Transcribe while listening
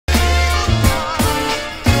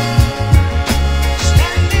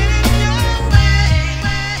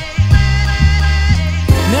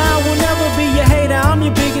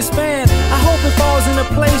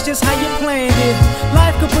just how you planned it.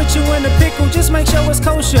 Life could put you in a pickle, just make sure it's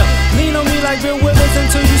kosher. Lean on me like Bill Withers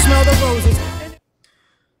until you smell the roses.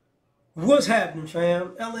 What's happening,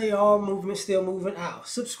 fam? L.A.R. movement still moving out.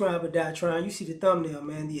 Subscribe or die trying. You see the thumbnail,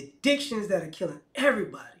 man. The addictions that are killing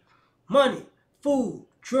everybody. Money, food,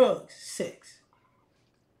 drugs, sex.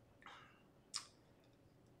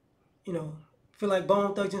 You know, feel like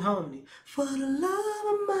Bone Thugs and Harmony. For the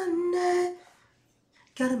love of money,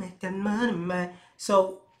 gotta make that money, man.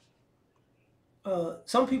 So,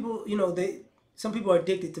 some people, you know, some people are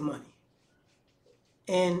addicted to money,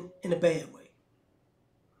 and in a bad way.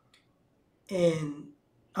 And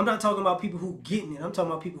I'm not talking about people who getting it. I'm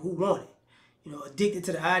talking about people who want it. You know, addicted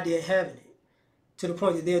to the idea of having it, to the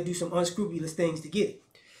point that they'll do some unscrupulous things to get it.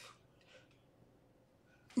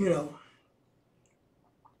 You know,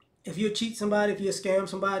 if you cheat somebody, if you scam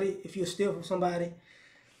somebody, if you steal from somebody,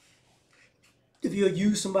 if you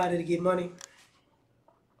use somebody to get money,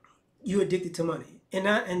 you're addicted to money.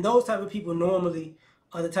 And those type of people normally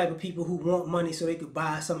are the type of people who want money so they could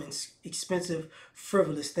buy some expensive,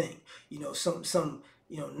 frivolous thing. You know, some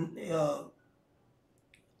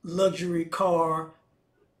luxury car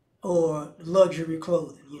or luxury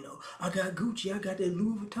clothing. You know, I got Gucci, I got that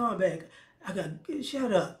Louis Vuitton bag.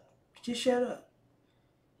 Shut up. Just shut up.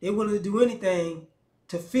 They're willing to do anything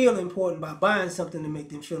to feel important by buying something to make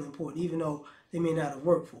them feel important, even though they may not have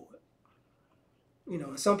worked for it. You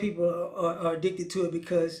know, some people are addicted to it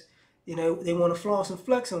because, you know, they want to floss and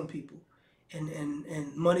flex on people,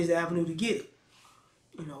 and money's the avenue to get it.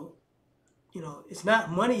 You know, it's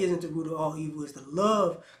not, money isn't the root of all evil. It's the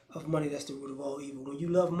love of money that's the root of all evil. When you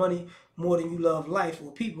love money more than you love life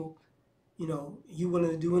or people, you know, you're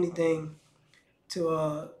willing to do anything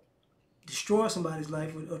to destroy somebody's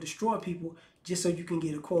life or destroy people just so you can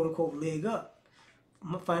get a quote unquote leg up.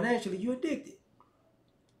 Financially, you're addicted,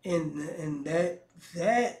 and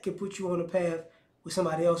that could put you on a path with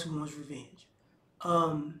somebody else who wants revenge.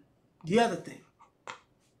 The other thing,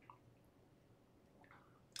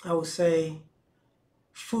 I would say,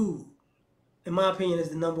 food, in my opinion, is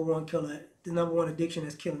the number one killer, the number one addiction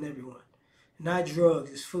that's killing everyone. Not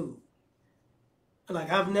drugs, it's food.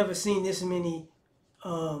 Like, I've never seen this many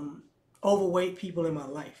overweight people in my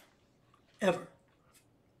life, ever.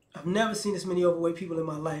 I've never seen this many overweight people in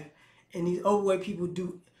my life, and these overweight people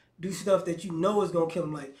do stuff that you know is gonna kill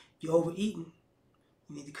them. Like, you're overeating,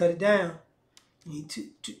 you need to cut it down. You need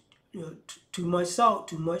too much salt,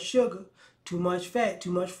 too much sugar, too much fat,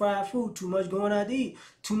 too much fried food, too much going out to eat,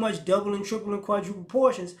 too much double and triple and quadruple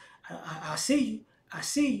portions. I see you. I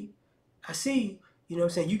see you. I see you. You know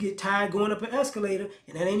what I'm saying? You get tired going up an escalator,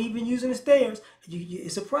 and that ain't even using the stairs.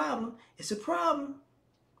 It's a problem. It's a problem.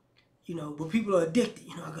 You know, but people are addicted.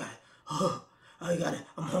 You know, I'm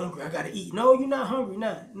hungry. I gotta eat. No, you're not hungry.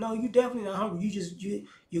 No, you're definitely not hungry.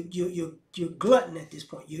 You're glutton at this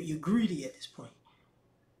point. You're greedy at this point.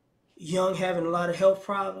 Young, having a lot of health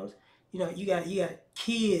problems. You know, you got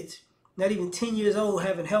kids, not even 10 years old,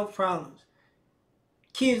 having health problems.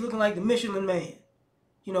 Kids looking like the Michelin Man.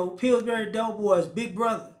 You know, Pillsbury Doughboy's big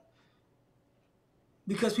brother.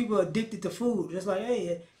 Because people are addicted to food. It's like,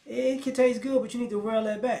 hey, it can taste good, but you need to roll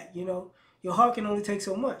that back. You know, your heart can only take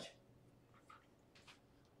so much.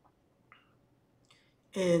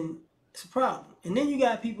 And it's a problem. And then you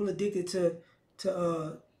got people addicted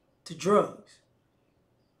to drugs.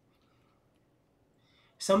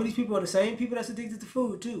 Some of these people are the same people that's addicted to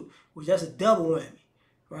food too, which that's a double whammy,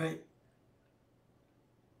 right?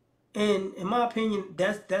 And in my opinion,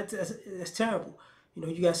 that's terrible. You know,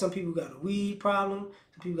 you got some people who got a weed problem,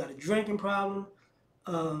 some people got a drinking problem,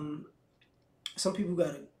 some people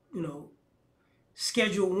got a, you know,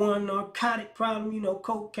 Schedule 1 narcotic problem, you know,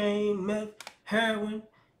 cocaine, meth, heroin,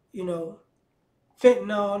 you know,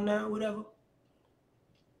 fentanyl now, whatever.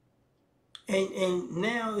 And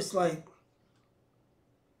now it's like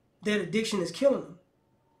that addiction is killing them.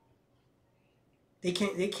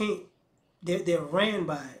 They're ran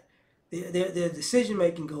by it. Their decision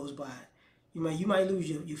making goes by it. You might lose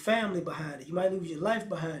your family behind it. You might lose your life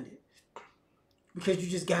behind it. Because you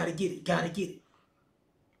just gotta get it.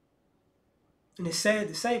 And it's sad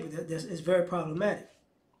to say, but it's very problematic.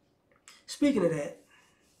 Speaking of that,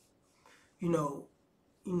 you know,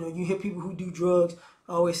 you hear people who do drugs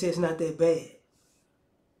always say it's not that bad.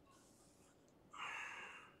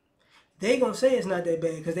 They gonna say it's not that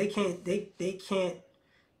bad because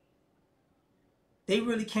they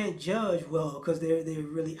really can't judge well because they're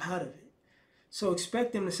really out of it. So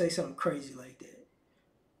expect them to say something crazy like that.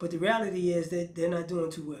 But the reality is that they're not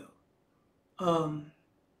doing too well.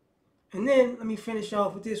 And then let me finish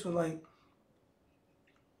off with this one. Like,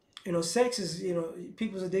 you know, sex is, you know,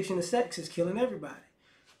 people's addiction to sex is killing everybody.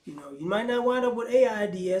 You know, you might not wind up with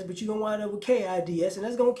AIDS, but you're gonna wind up with KIDS, and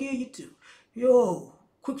that's gonna kill you too. Yo,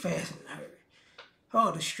 quick, fast, and hurry.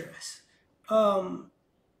 All the stress. Some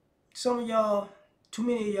of y'all, too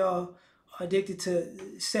many of y'all, are addicted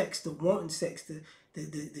to sex, the wanting sex, the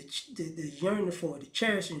yearning for it, the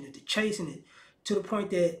cherishing it, the chasing it, to the point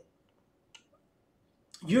that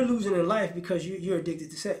you're losing in life because you're addicted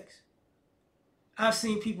to sex. I've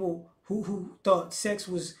seen people who thought sex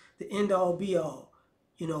was the end all be all.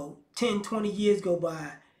 You know, 10, 20 years go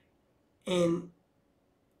by, and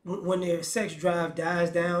when their sex drive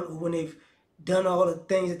dies down, or when they've done all the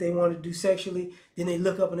things that they want to do sexually, then they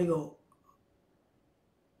look up and they go,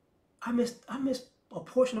 I missed a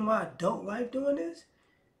portion of my adult life doing this.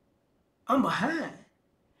 I'm behind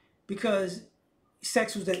because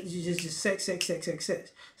sex was just sex, sex, sex, sex,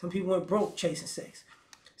 sex. Some people went broke chasing sex.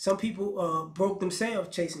 Some people broke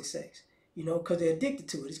themselves chasing sex. You know, because they're addicted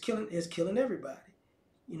to it. It's killing everybody.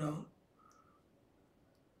 You know,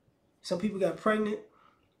 some people got pregnant,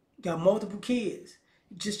 got multiple kids,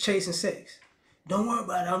 just chasing sex. Don't worry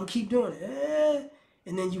about it. I'm gonna keep doing it.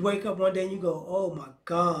 And then you wake up one day and you go, oh my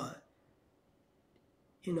God.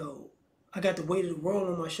 You know, I got the weight of the world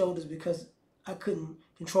on my shoulders because I couldn't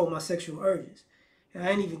control my sexual urges. And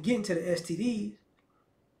I ain't even getting to the STDs.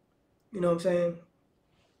 You know what I'm saying?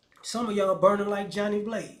 Some of y'all burning like Johnny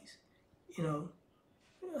Blaze. You know,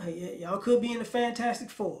 y'all could be in the Fantastic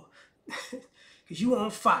Four because you on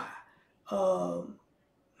fire.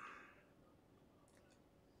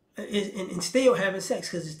 And still having sex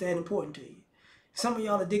because it's that important to you. Some of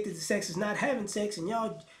y'all addicted to sex is not having sex, and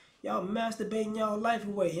y'all masturbating y'all life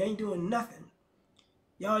away. You ain't doing nothing.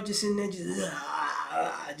 Y'all just in there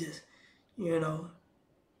just you know.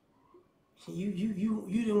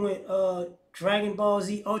 You done went Dragon Ball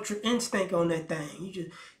Z Ultra Instinct on that thing. You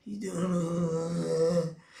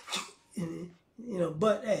doing you know,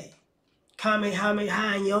 but hey,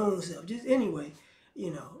 Kamehameha in your own self. Just anyway,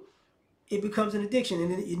 you know, it becomes an addiction,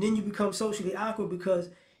 and then you become socially awkward because,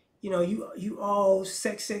 you know, you all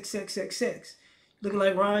sex, sex, sex, sex, sex, looking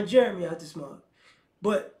like Ron Jeremy out this month.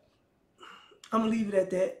 But I'm gonna leave it at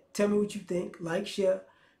that. Tell me what you think. Like, share,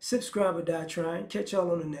 subscribe, or die trying. Catch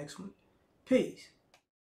y'all on the next one. Peace.